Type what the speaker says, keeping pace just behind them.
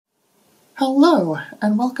Hello,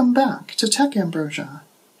 and welcome back to Tech Ambrosia.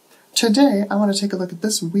 Today, I want to take a look at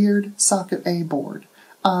this weird Socket A board.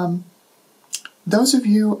 Those of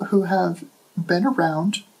you who have been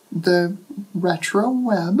around the retro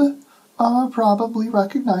web probably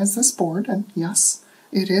recognize this board, and yes,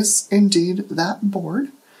 it is indeed that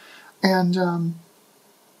board. And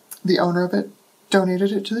the owner of it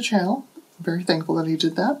donated it to the channel. I'm very thankful that he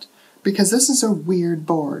did that, because this is a weird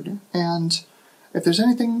board, and if there's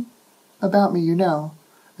anything about me you know,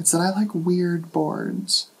 it's that I like weird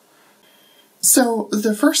boards. So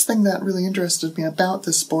the first thing that really interested me about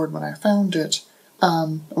this board when I found it,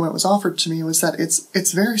 when it was offered to me, was that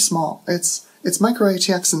it's very small. It's micro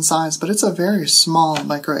ATX in size, but it's a very small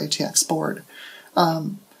micro ATX board.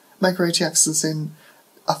 Micro ATX is in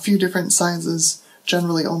a few different sizes,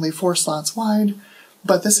 generally only 4 slots wide,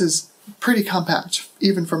 but this is pretty compact,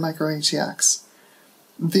 even for micro ATX.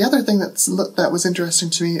 The other thing that was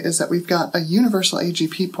interesting to me is that we've got a Universal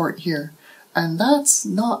AGP port here, and that's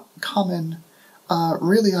not common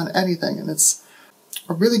really on anything, and it's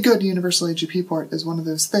a really good Universal AGP port is one of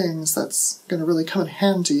those things that's going to really come in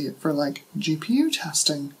handy for, like, GPU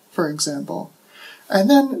testing, for example. And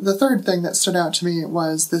then the third thing that stood out to me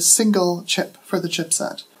was this single chip for the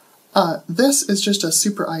chipset. This is just a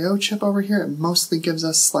Super I/O chip over here. It mostly gives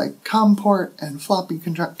us, like, COM port and floppy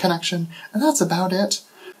connection, and that's about it.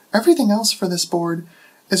 Everything else for this board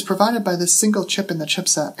is provided by this single chip in the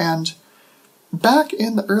chipset, and back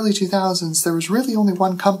in the early 2000s, there was really only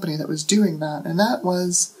one company that was doing that, and that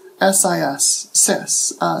was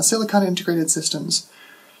SiS, Silicon Integrated Systems.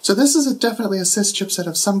 So this is definitely a SiS chipset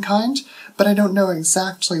of some kind, but I don't know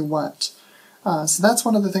exactly what. So that's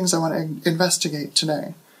one of the things I want to investigate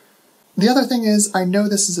today. The other thing is, I know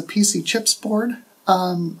this is a PC chips board.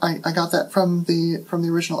 I got that from the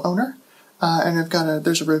original owner. And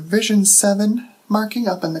there's a revision 7 marking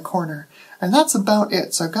up in the corner, and that's about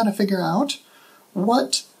it. So I've got to figure out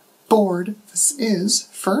what board this is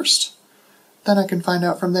first, then I can find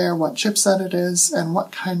out from there what chipset it is and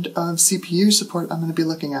what kind of CPU support I'm going to be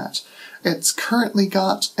looking at. It's currently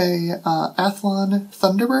got a Athlon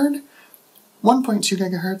Thunderbird 1.2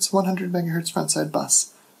 GHz, 100 MHz frontside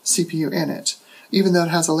bus CPU in it. Even though it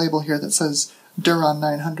has a label here that says Duron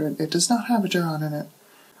 900, it does not have a Duron in it.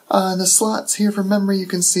 The slots here for memory, you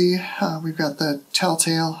can see we've got the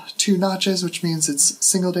telltale 2 notches, which means it's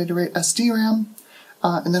single data rate SD RAM.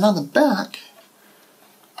 And then on the back,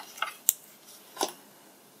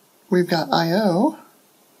 we've got I/O,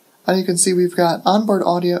 and you can see we've got onboard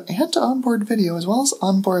audio and onboard video, as well as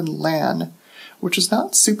onboard LAN, which is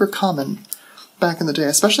not super common back in the day,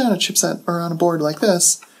 especially on a chipset or on a board like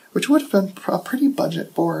this, which would have been a pretty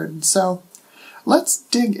budget board. So let's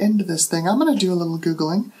dig into this thing. I'm going to do a little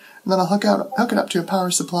Googling, and then I'll hook it up to a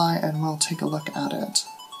power supply, and we'll take a look at it.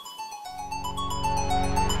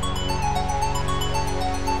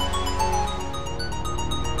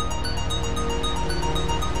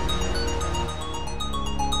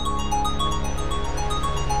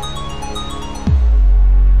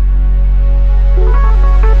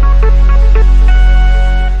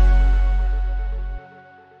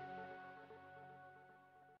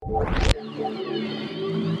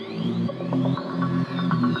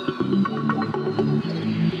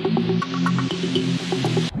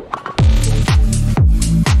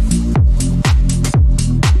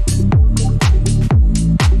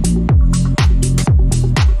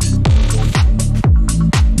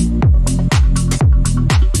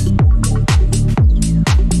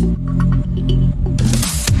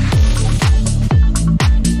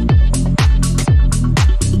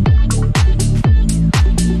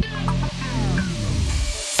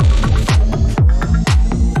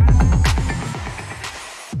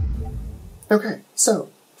 Okay, so,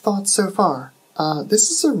 thoughts so far.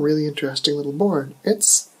 This is a really interesting little board.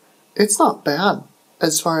 It's not bad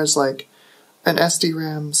as far as, like, an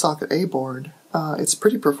SDRAM Socket A board. It's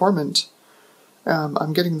pretty performant.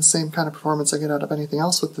 I'm getting the same kind of performance I get out of anything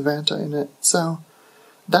else with the Vanta in it, so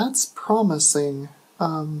that's promising.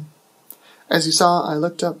 As you saw, I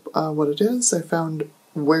looked up what it is. I found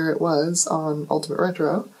where it was on Ultimate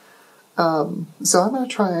Retro. So I'm going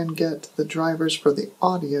to try and get the drivers for the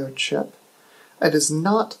audio chip. It is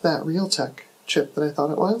not that Realtek chip that I thought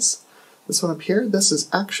it was. This one up here, this is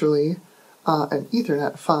actually an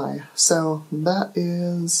Ethernet PHY. So that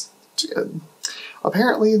is...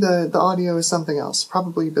 apparently the audio is something else,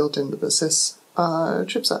 probably built into the SiS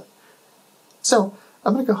chipset. So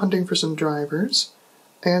I'm going to go hunting for some drivers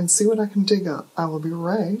and see what I can dig up. I will be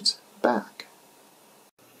right back.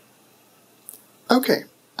 Okay,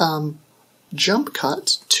 jump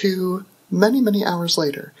cut to many, many hours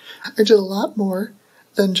later. I did a lot more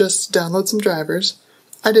than just download some drivers,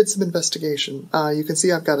 I did some investigation. You can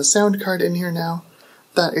see I've got a sound card in here now.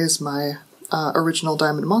 That is my original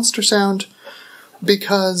Diamond Monster sound,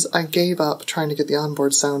 because I gave up trying to get the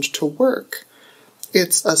onboard sound to work.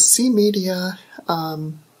 It's a C-Media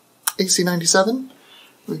AC97.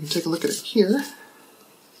 We can take a look at it here.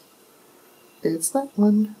 It's that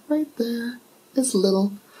one right there. It's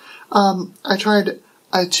little. I tried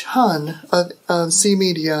a ton of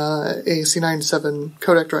C-Media AC97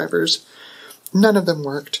 codec drivers. None of them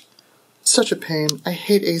worked. Such a pain. I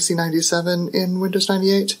hate AC97 in Windows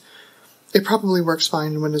 98. It probably works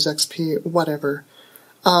fine in Windows XP, whatever.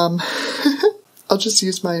 I'll just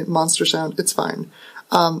use my monster sound, it's fine.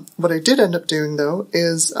 What I did end up doing, though,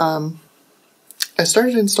 is I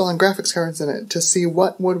started installing graphics cards in it to see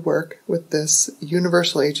what would work with this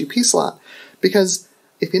Universal AGP slot. Because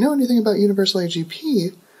if you know anything about Universal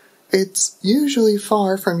AGP, it's usually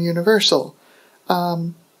far from universal.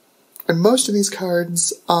 And most of these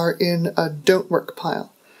cards are in a don't work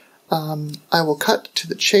pile. I will cut to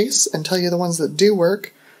the chase and tell you the ones that do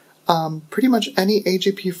work. Pretty much any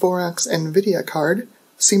AGP4X NVIDIA card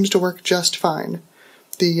seems to work just fine.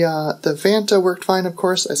 The Vanta worked fine, of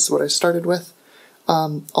course, that's what I started with.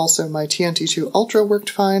 Also my TNT2 Ultra worked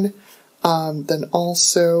fine. Then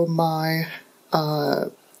also my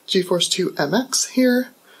GeForce 2 MX here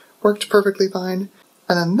worked perfectly fine.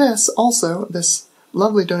 And then this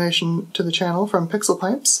lovely donation to the channel from Pixel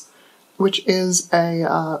Pipes, which is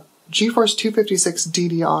a GeForce 256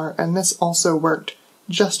 DDR, and this also worked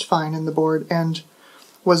just fine in the board and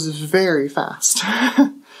was very fast.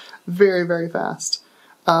 Very, very fast.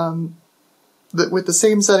 With the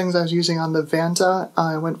same settings I was using on the Vanta,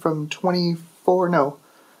 I went from 40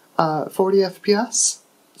 FPS.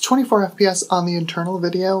 24 FPS on the internal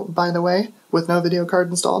video, by the way, with no video card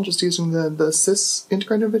installed, just using the SiS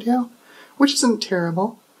integrated video, which isn't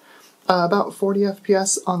terrible. About 40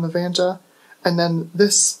 FPS on the Vanta, and then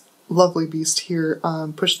this lovely beast here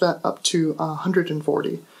pushed that up to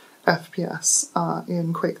 140 FPS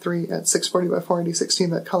in Quake 3 at 640 by 480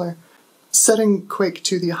 16-bit color. Setting Quake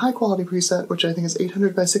to the high quality preset, which I think is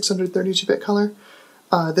 800 by 600 32-bit color,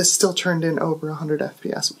 this still turned in over 100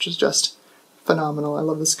 FPS, which is just phenomenal. I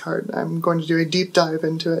love this card. I'm going to do a deep dive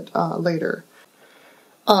into it later.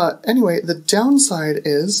 Anyway, the downside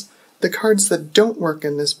is the cards that don't work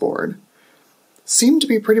in this board seem to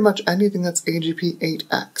be pretty much anything that's AGP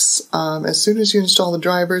 8X. As soon as you install the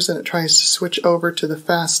drivers and it tries to switch over to the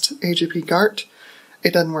fast AGP GART,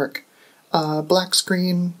 it doesn't work. Black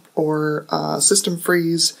screen or system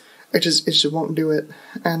freeze, it just won't do it.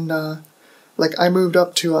 And like I moved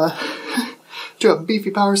up to a to a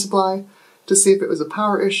beefy power supply to see if it was a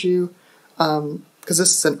power issue, because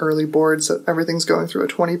this is an early board, so everything's going through a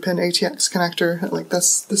 20-pin ATX connector. Like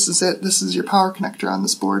this is it. This is your power connector on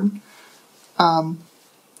this board.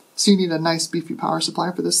 So you need a nice beefy power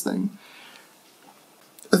supply for this thing.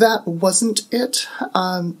 That wasn't it.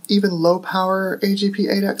 Even low power AGP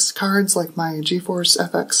 8X cards like my GeForce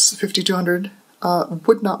FX 5200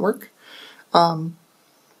 would not work.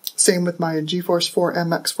 Same with my GeForce 4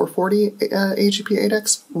 MX 440 AGP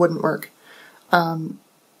 8X wouldn't work.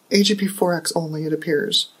 AGP 4X only, it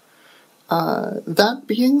appears. That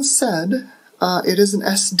being said, it is an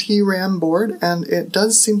SD-RAM board, and it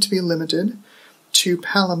does seem to be limited to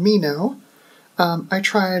Palomino. I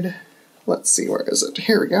tried, let's see, where is it?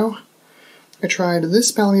 Here we go. I tried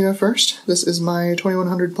this Palomino first. This is my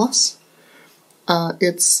 2100 Plus.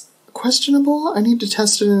 It's questionable. I need to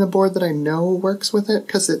test it in a board that I know works with it,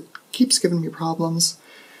 because it keeps giving me problems.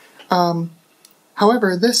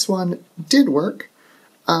 However, this one did work.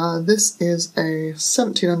 This is a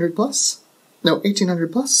 1700 Plus. No,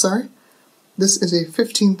 1800 Plus, sorry. This is a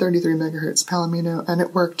 1533 megahertz Palomino, and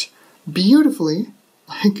it worked beautifully,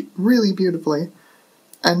 like really beautifully.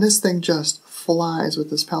 And this thing just flies with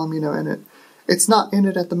this Palomino in it. It's not in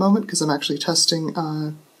it at the moment because I'm actually testing,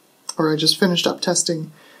 or I just finished up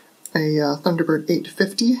testing a Thunderbird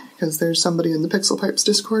 850, because there's somebody in the Pixel Pipes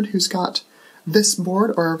Discord who's got this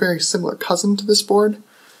board, or a very similar cousin to this board,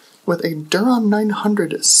 with a Duron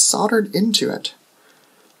 900 soldered into it.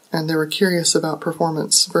 And they were curious about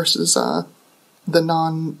performance versus the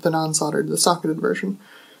non-soldered, the socketed version.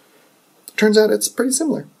 Turns out it's pretty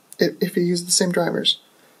similar, if you use the same drivers.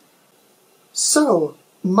 So,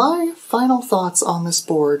 my final thoughts on this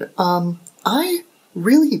board. I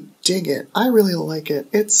really dig it. I really like it.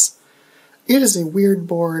 It is a weird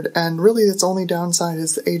board, and really its only downside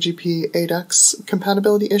is the AGP 8X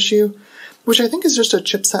compatibility issue, which I think is just a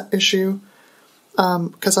chipset issue,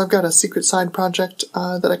 because I've got a secret side project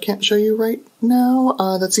that I can't show you right now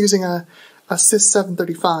that's using a a SiS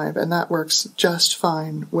 735, and that works just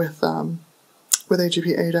fine with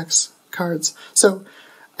AGP 8X cards. So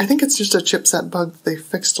I think it's just a chipset bug that they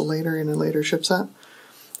fixed later in a later chipset.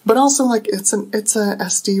 But also, like, it's a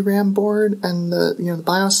SD RAM board, and the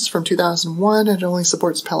BIOS is from 2001, and it only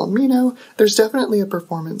supports Palomino. There's definitely a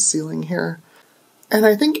performance ceiling here. And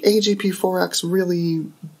I think AGP 4X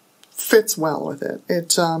really fits well with it.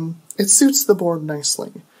 It suits the board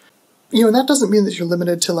nicely. And that doesn't mean that you're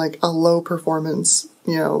limited to, like, a low performance,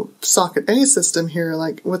 socket A system here,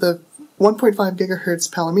 like with a 1.5 gigahertz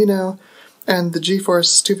Palomino and the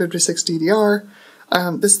GeForce 256 DDR.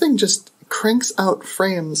 This thing just cranks out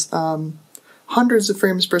frames, hundreds of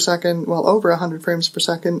frames per second, well, over 100 frames per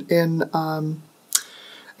second in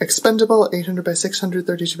expendable 800 by 600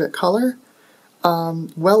 32-bit color,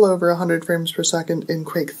 well over 100 frames per second in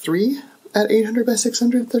Quake 3 at 800 by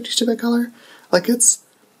 600 32-bit color. Like, it's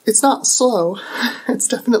not slow. It's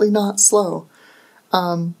definitely not slow.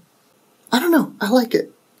 I don't know. I like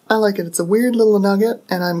it. It's a weird little nugget,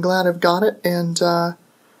 and I'm glad I've got it, and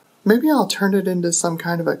maybe I'll turn it into some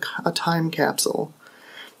kind of a time capsule.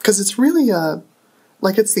 Because it's really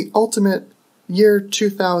it's the ultimate year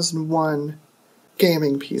 2001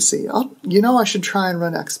 gaming PC. I should try and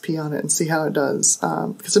run XP on it and see how it does,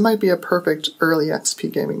 because it might be a perfect early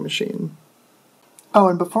XP gaming machine. Oh,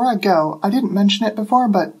 and before I go, I didn't mention it before,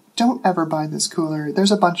 but don't ever buy this cooler.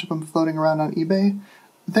 There's a bunch of them floating around on eBay.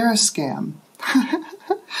 They're a scam.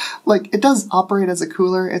 Like, it does operate as a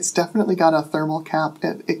cooler. It's definitely got a thermal cap.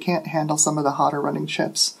 It can't handle some of the hotter running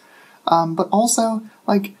chips. But also,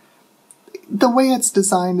 like, the way it's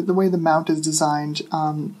designed, the way the mount is designed,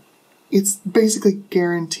 it's basically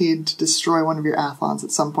guaranteed to destroy one of your Athlons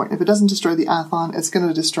at some point. If it doesn't destroy the Athlon, it's going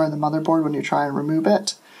to destroy the motherboard when you try and remove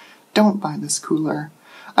it. Don't buy this cooler.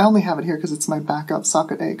 I only have it here because it's my backup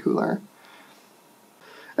socket A cooler.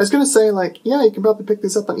 I was going to say, like, yeah, you can probably pick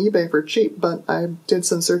these up on eBay for cheap, but I did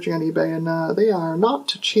some searching on eBay, and they are not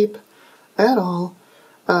cheap at all,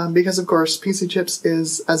 because, of course, PC Chips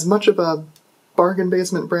is as much of a bargain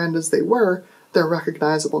basement brand as they were. They're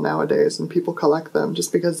recognizable nowadays, and people collect them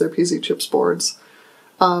just because they're PC Chips boards.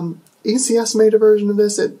 ECS made a version of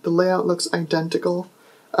this. The layout looks identical,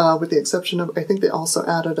 with the exception of, I think they also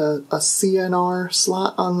added a CNR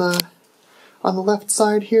slot on the left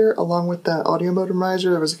side here, along with the audio modem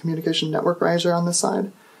riser. There was a communication network riser on this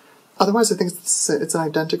side. Otherwise, I think it's an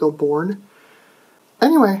identical board.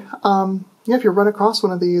 Anyway, yeah, if you run across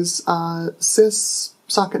one of these SiS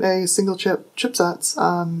socket A single chip chipsets,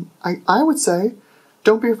 I would say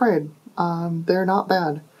don't be afraid. They're not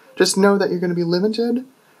bad. Just know that you're going to be limited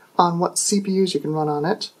on what CPUs you can run on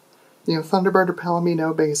it. Thunderbird or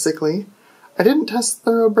Palomino, basically. I didn't test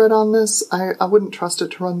Thoroughbred on this. I wouldn't trust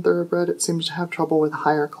it to run Thoroughbred. It seems to have trouble with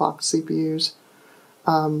higher clocked CPUs.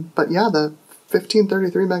 But yeah, the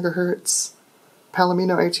 1533 megahertz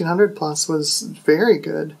Palomino 1800 Plus was very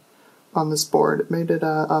good on this board. It made it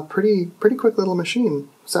a pretty quick little machine.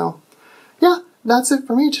 So yeah, that's it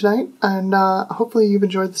for me tonight, and hopefully you've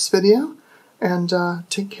enjoyed this video, and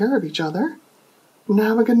take care of each other, and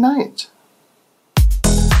have a good night.